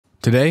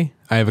Today,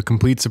 I have a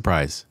complete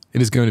surprise.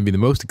 It is going to be the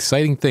most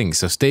exciting thing,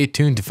 so stay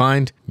tuned to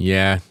find,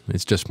 yeah,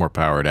 it's just more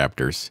power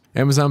adapters.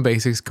 Amazon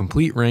Basics'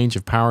 complete range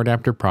of power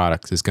adapter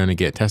products is going to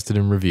get tested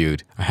and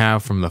reviewed. I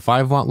have from the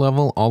 5 watt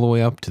level all the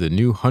way up to the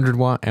new 100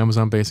 watt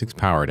Amazon Basics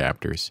power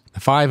adapters. The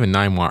 5 and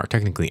 9 watt are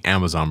technically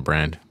Amazon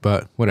brand,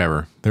 but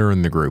whatever, they're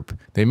in the group.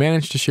 They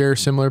manage to share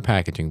similar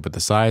packaging, but the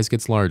size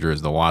gets larger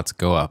as the watts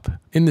go up.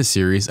 In this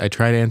series, I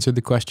try to answer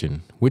the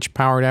question, which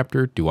power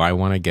adapter do I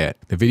want to get?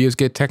 The videos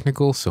get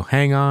technical, so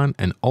hang on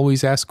and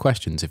always ask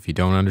questions if you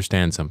don't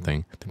understand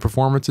something. The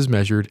performance is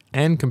measured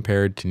and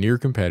compared to near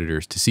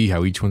competitors to see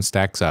how each one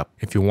stacks up.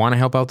 If you want to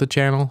help out the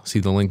channel, see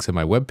the links at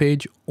my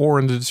webpage or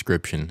in the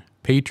description.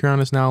 Patreon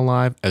is now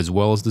live, as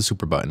well as the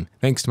super button,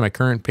 thanks to my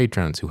current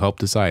patrons who helped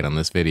decide on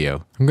this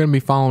video. I'm going to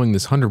be following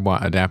this 100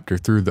 watt adapter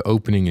through the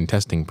opening and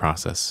testing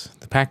process.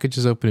 The package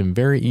is opening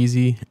very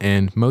easy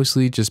and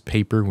mostly just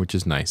paper, which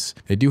is nice.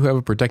 They do have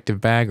a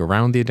protective bag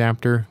around the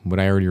adapter,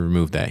 but I already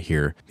removed that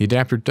here. The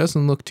adapter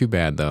doesn't look too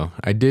bad though.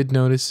 I did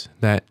notice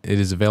that it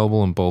is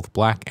available in both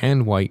black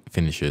and white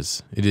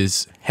finishes. It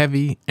is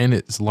heavy and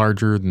it's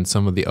larger than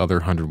some of the other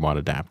 100 watt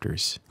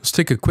adapters. Let's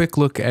take a quick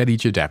look at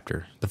each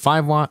adapter. The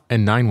 5 watt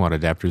and 9 watt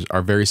adapters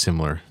are very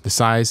similar. The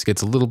size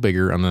gets a little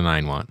bigger on the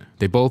 9 watt.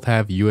 They both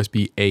have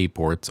USB-A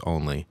ports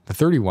only. The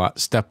 30 watt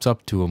steps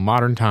up to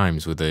modern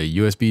times with a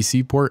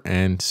USB-C port,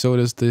 and so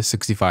does the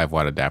 65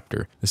 watt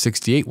adapter. The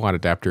 68 watt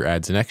adapter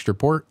adds an extra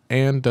port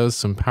and does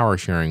some power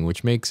sharing,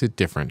 which makes it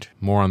different.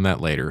 More on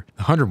that later.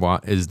 The 100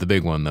 watt is the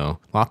big one though.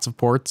 Lots of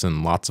ports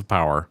and lots of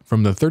power.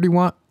 From the 30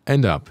 watt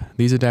and up,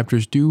 these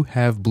adapters do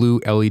have blue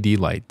LED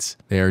lights.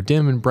 They are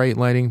dim and bright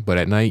lighting, but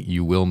at night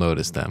you will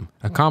notice them.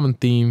 A common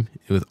theme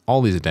with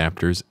all these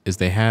adapters is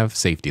they have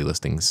safety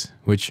listings,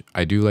 which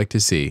I do like to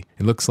see.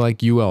 It looks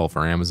like UL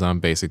for Amazon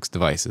Basics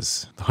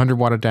devices. The 100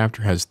 watt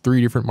adapter has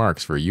 3 different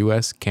marks for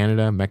US,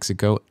 Canada,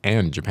 Mexico,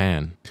 and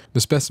Japan.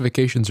 The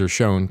specifications are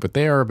shown, but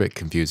they are a bit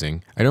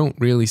confusing. I don't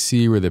really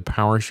see where the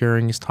power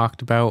sharing is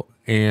talked about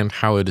and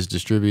how it is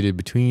distributed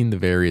between the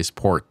various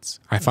ports.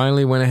 I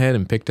finally went ahead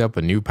and picked up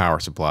a new power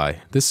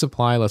supply. This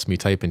supply lets me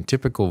type in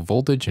typical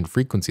voltage and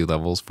frequency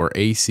levels for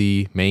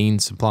AC main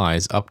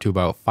supplies up to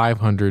about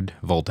 500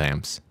 volt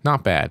amps.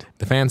 Not bad.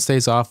 The fan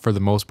stays off for the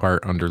most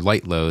part under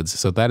light loads,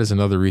 so that is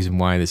another reason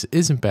why this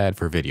isn't bad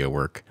for video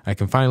work. I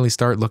can finally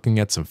start looking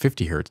at some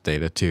 50 Hz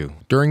data too.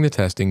 During the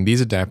testing,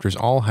 these adapters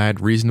all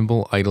had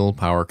reasonable idle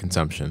power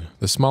consumption.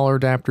 The smaller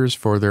adapters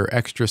for their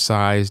extra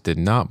size did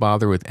not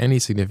bother with any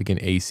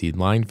significant AC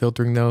line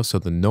filtering though, so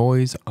the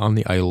noise on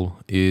the idle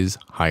is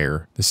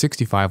higher. The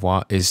 65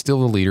 watt is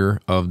still the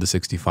leader of the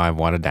 65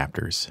 watt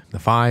adapters. The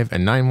 5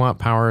 and 9 watt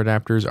power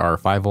adapters are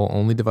 5 volt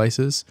only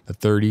devices. The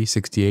 30,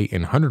 68,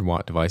 and 100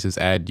 watt devices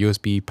add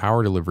USB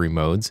power delivery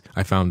modes.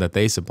 I found that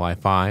they supply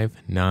 5,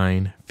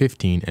 9,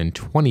 15, and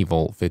 20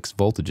 volt fixed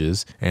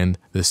voltages, and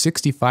the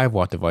 65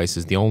 watt device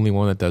is the only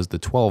one that does the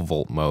 12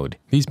 volt mode.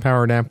 These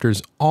power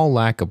adapters all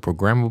lack a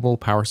programmable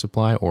power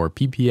supply or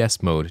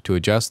PPS mode to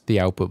adjust the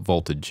output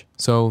voltage,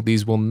 so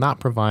these will not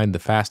provide the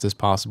fastest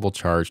possible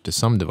charge to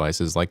some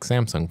devices like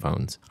Samsung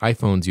phones.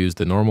 iPhones use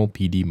the normal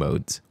PD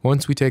modes.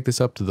 Once we take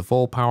this up to the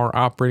full power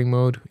operating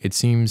mode, it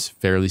seems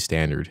fairly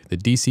standard. The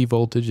DC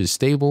voltage is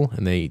stable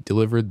and they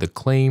delivered the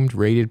claimed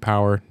rated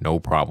power no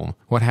problem.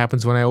 What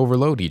happens when I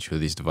overload each of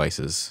these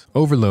devices?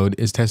 Overload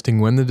is testing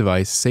when the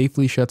device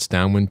safely shuts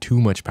down when too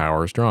much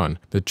power is drawn.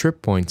 The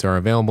trip points are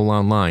available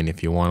online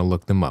if you want to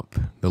look them up.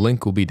 The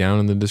link will be down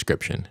in the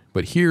description.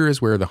 But here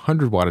is where the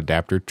 100 watt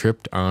adapter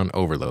tripped on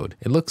overload.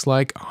 It looks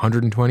like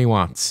 120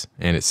 watts,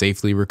 and it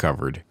safely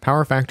recovered.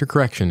 Power factor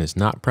correction is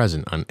not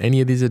present on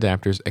any of these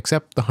adapters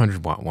except the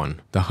 100 watt one.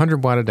 The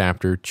 100 watt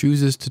adapter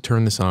chooses to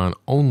turn this on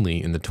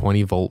only in the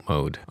 20 volt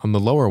mode. On the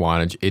lower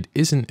wattage, it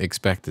isn't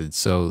expected,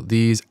 so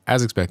these,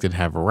 as expected,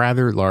 have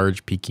rather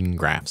large peaking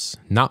graphs,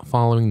 not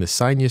following the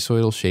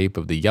sinusoidal shape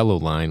of the yellow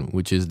line,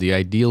 which is the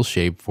ideal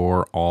shape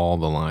for all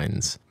the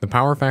lines. The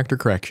power factor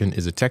correction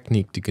is a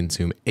technique to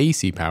consume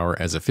AC power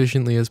as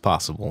efficiently as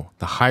possible.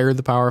 The higher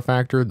the power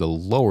factor, the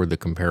lower the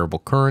comparable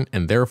current,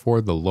 and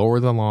therefore the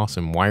lower the loss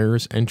in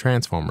wires and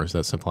transformers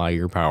that supply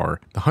your power.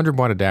 The 100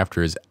 watt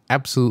adapter is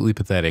absolutely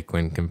pathetic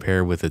when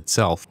compared with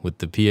itself with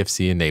the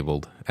PFC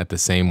enabled at the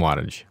same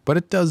wattage, but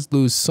it does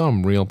lose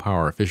some real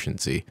power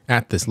efficiency.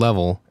 At this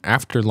level,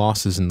 after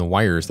losses in the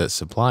wires that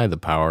supply the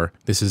power,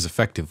 this is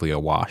effectively a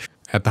wash.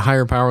 At the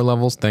higher power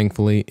levels,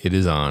 thankfully, it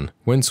is on.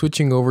 When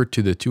switching over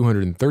to the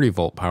 230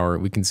 volt power,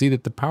 we can see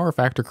that the power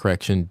factor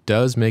correction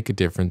does make a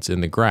difference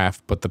in the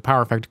graph, but the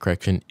power factor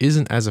correction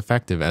isn't as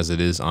effective as it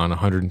is on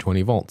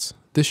 120 volts.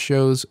 This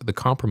shows the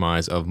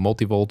compromise of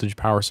multi-voltage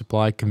power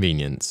supply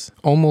convenience.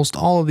 Almost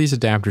all of these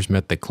adapters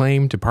met the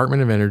claimed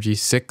Department of Energy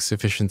 6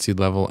 efficiency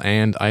level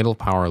and idle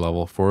power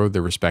level for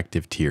the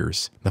respective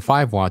tiers. The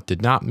 5 watt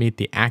did not meet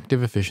the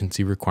active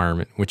efficiency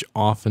requirement, which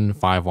often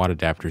 5 watt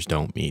adapters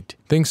don't meet.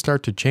 Things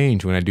start to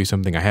change when I do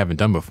something I haven't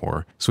done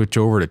before. Switch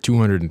over to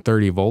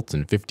 230 volts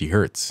and 50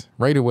 Hz.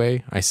 Right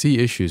away, I see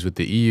issues with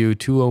the EU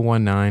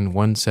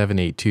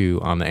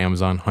 2019-1782 on the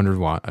Amazon 100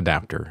 watt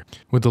adapter.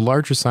 With the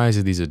larger size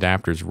of these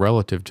adapters relative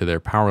relative to their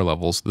power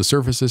levels, the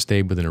surfaces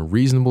stayed within a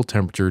reasonable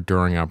temperature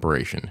during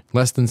operation.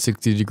 Less than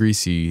 60 degrees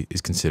C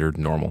is considered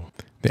normal.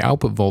 The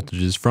output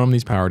voltages from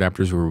these power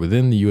adapters were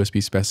within the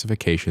USB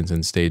specifications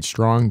and stayed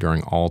strong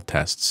during all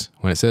tests.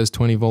 When it says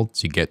 20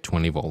 volts, you get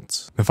 20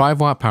 volts. The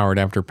 5-watt power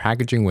adapter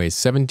packaging weighs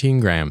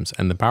 17 grams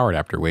and the power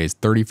adapter weighs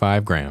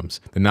 35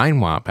 grams. The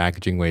 9-watt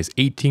packaging weighs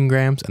 18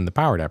 grams and the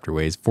power adapter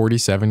weighs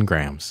 47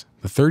 grams.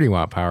 The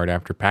 30-watt power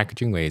adapter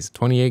packaging weighs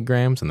 28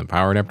 grams and the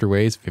power adapter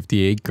weighs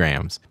 58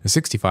 grams. The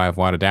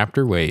 65-watt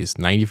adapter weighs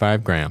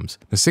 95 grams.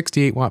 The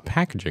 68-watt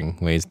packaging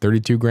weighs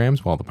 32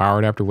 grams while the power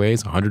adapter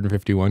weighs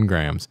 151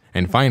 grams.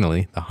 And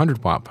finally, the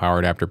 100-watt power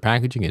adapter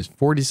packaging is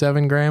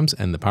 47 grams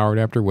and the power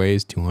adapter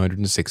weighs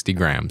 260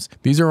 grams.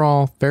 These are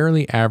all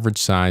fairly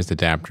average-sized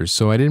adapters,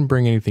 so I didn't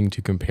bring anything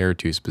to compare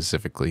to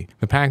specifically.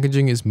 The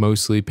packaging is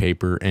mostly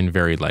paper and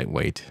very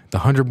lightweight. The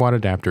 100-watt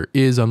adapter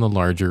is on the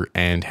larger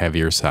and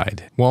heavier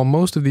side. While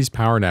most of these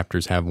power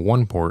adapters have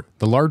one port,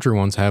 the larger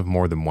ones have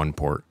more than one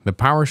port. The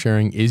power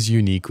sharing is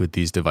unique with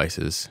these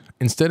devices.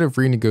 Instead of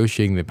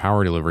renegotiating the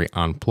power delivery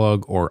on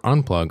plug or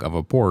unplug of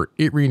a port,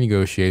 it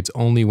renegotiates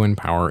only when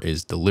power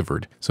is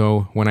delivered.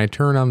 So when I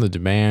turn on the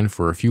demand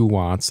for a few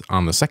watts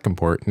on the second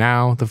port,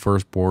 now the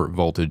first port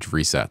voltage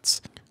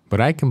resets. But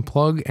I can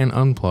plug and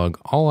unplug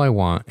all I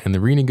want and the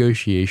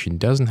renegotiation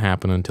doesn't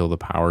happen until the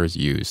power is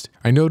used.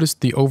 I noticed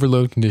the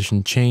overload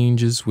condition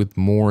changes with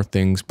more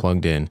things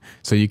plugged in,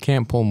 so you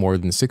can't pull more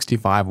than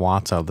 65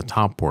 watts out of the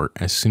top port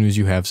as soon as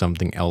you have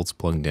something else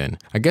plugged in.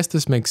 I guess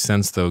this makes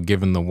sense though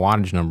given the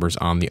wattage numbers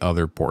on the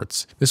other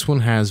ports. This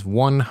one has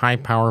 1 high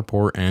power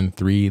port and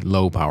 3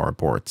 low power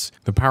ports.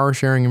 The power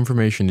sharing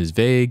information is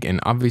vague and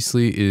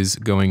obviously is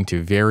going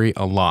to vary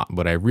a lot,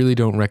 but I really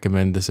don't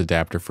recommend this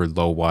adapter for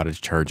low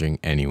wattage charging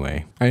anyway.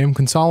 I am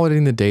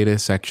consolidating the data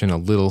section a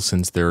little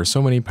since there are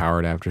so many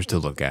power adapters to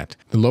look at.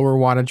 The lower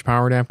wattage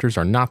power adapters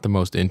are not the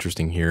most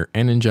interesting here,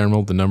 and in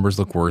general the numbers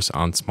look worse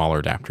on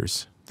smaller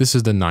adapters. This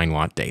is the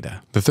 9-watt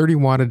data. The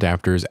 30-watt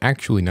adapter is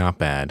actually not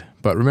bad,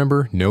 but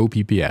remember, no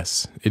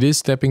PPS. It is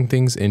stepping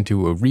things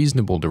into a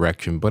reasonable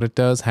direction, but it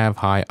does have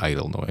high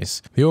idle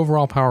noise. The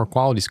overall power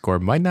quality score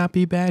might not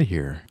be bad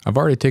here. I've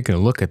already taken a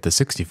look at the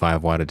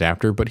 65-watt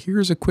adapter, but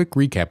here's a quick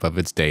recap of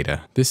its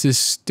data. This is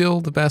still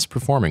the best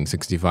performing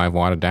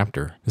 65-watt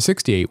adapter. The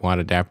 68-watt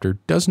adapter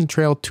doesn't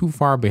trail too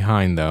far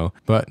behind though,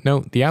 but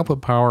note the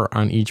output power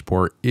on each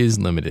port is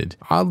limited.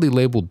 Oddly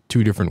labeled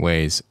 2 different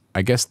ways.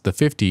 I guess the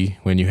 50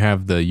 when you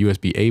have the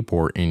USB-A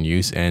port in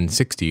use and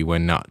 60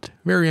 when not.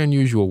 Very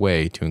unusual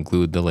way to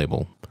include the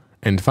label.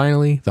 And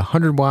finally, the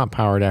 100-watt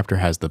power adapter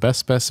has the best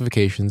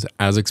specifications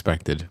as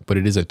expected, but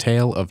it is a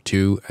tale of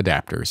 2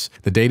 adapters.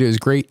 The data is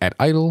great at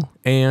idle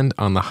and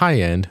on the high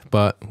end,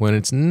 but when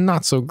it's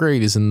not so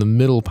great is in the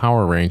middle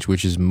power range,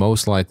 which is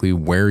most likely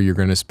where you're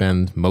going to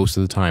spend most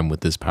of the time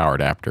with this power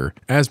adapter.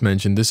 As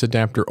mentioned, this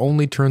adapter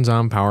only turns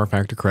on power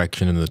factor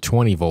correction in the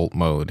 20-volt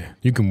mode.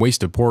 You can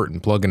waste a port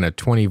and plug in a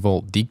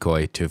 20-volt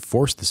decoy to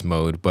force this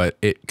mode, but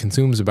it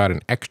consumes about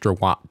an extra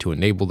watt to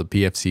enable the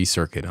PFC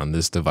circuit on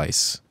this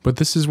device. But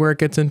this is where it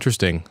gets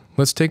interesting.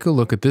 Let's take a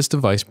look at this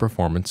device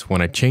performance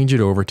when I change it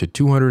over to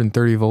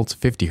 230 volts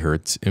 50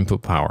 Hz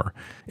input power.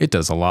 It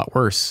does a lot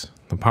worse.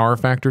 The power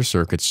factor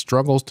circuit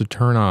struggles to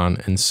turn on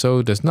and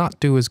so does not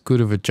do as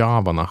good of a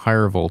job on the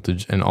higher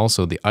voltage, and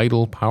also the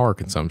idle power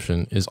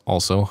consumption is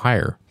also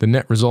higher. The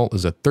net result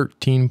is a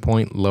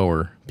 13-point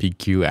lower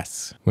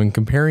PQS. When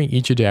comparing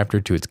each adapter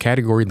to its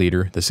category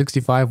leader, the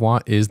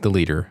 65-watt is the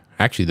leader.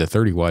 Actually, the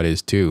 30-watt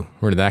is too.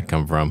 Where did that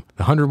come from?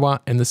 The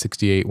 100-watt and the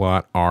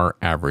 68-watt are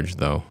average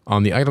though.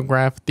 On the idle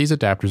graph, these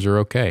adapters are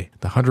okay.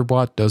 The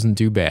 100-watt doesn't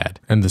do bad.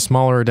 And the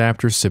smaller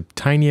adapters sip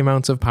tiny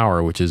amounts of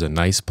power, which is a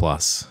nice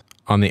plus.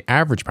 On the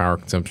average power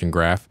consumption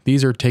graph,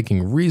 these are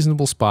taking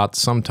reasonable spots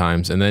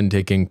sometimes and then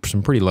taking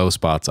some pretty low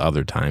spots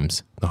other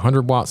times. The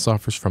 100-watt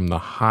suffers from the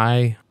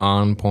high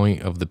on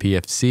point of the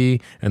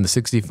PFC, and the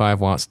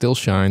 65-watt still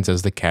shines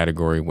as the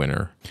category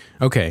winner.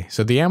 Okay,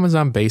 so the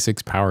Amazon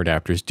Basics power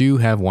adapters do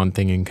have one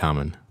thing in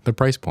common: the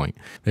price point.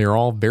 They are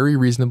all very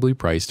reasonably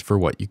priced for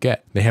what you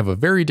get. They have a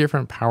very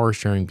different power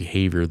sharing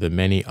behavior than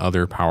many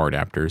other power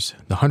adapters.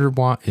 The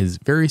 100-watt is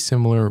very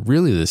similar,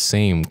 really the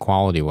same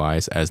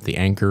quality-wise as the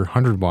Anker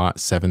 100-watt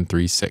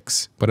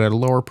 736, but at a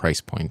lower price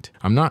point.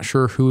 I'm not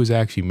sure who is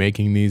actually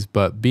making these,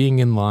 but being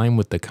in line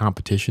with the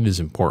competition is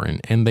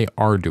important, and they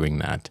are doing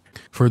that.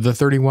 For the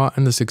 30-watt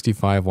and the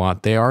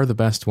 65-watt, they are the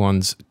best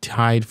ones,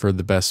 tied for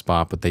the best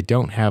spot, but they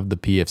don't have the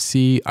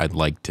PFC I'd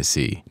like to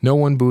see. No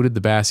one booted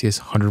the Basius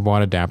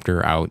 100-watt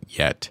adapter out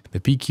yet. The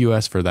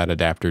PQS for that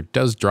adapter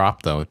does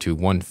drop though to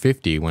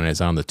 150 when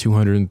it's on the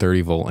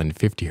 230 volt and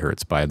 50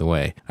 Hz, by the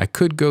way. I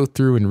could go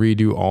through and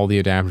redo all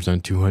the adapters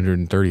on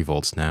 230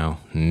 volts now.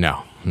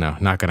 No. no,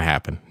 not gonna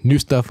happen. New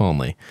stuff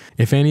only.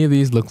 If any of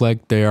these look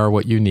like they are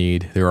what you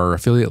need, there are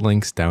affiliate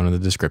links down in the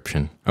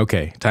description.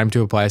 Okay, time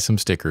to apply some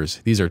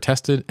stickers. These are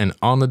tested and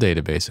on the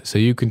database, so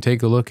you can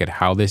take a look at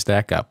how they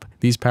stack up.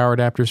 These power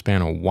adapters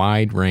span a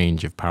wide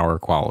range of power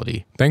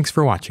quality. Thanks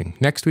for watching.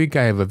 Next week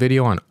I have a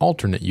video on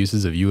alternate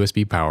uses of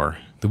USB power.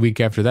 The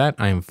week after that,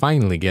 I am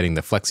finally getting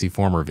the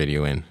Flexiformer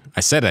video in. I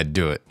said I'd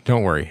do it.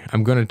 Don't worry,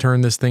 I'm going to turn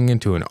this thing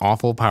into an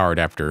awful power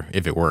adapter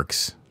if it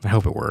works. I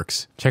hope it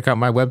works. Check out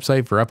my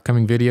website for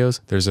upcoming videos.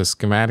 There's a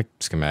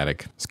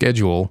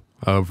schedule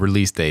of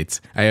release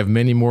dates. I have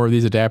many more of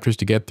these adapters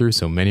to get through,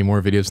 so many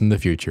more videos in the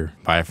future.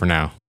 Bye for now.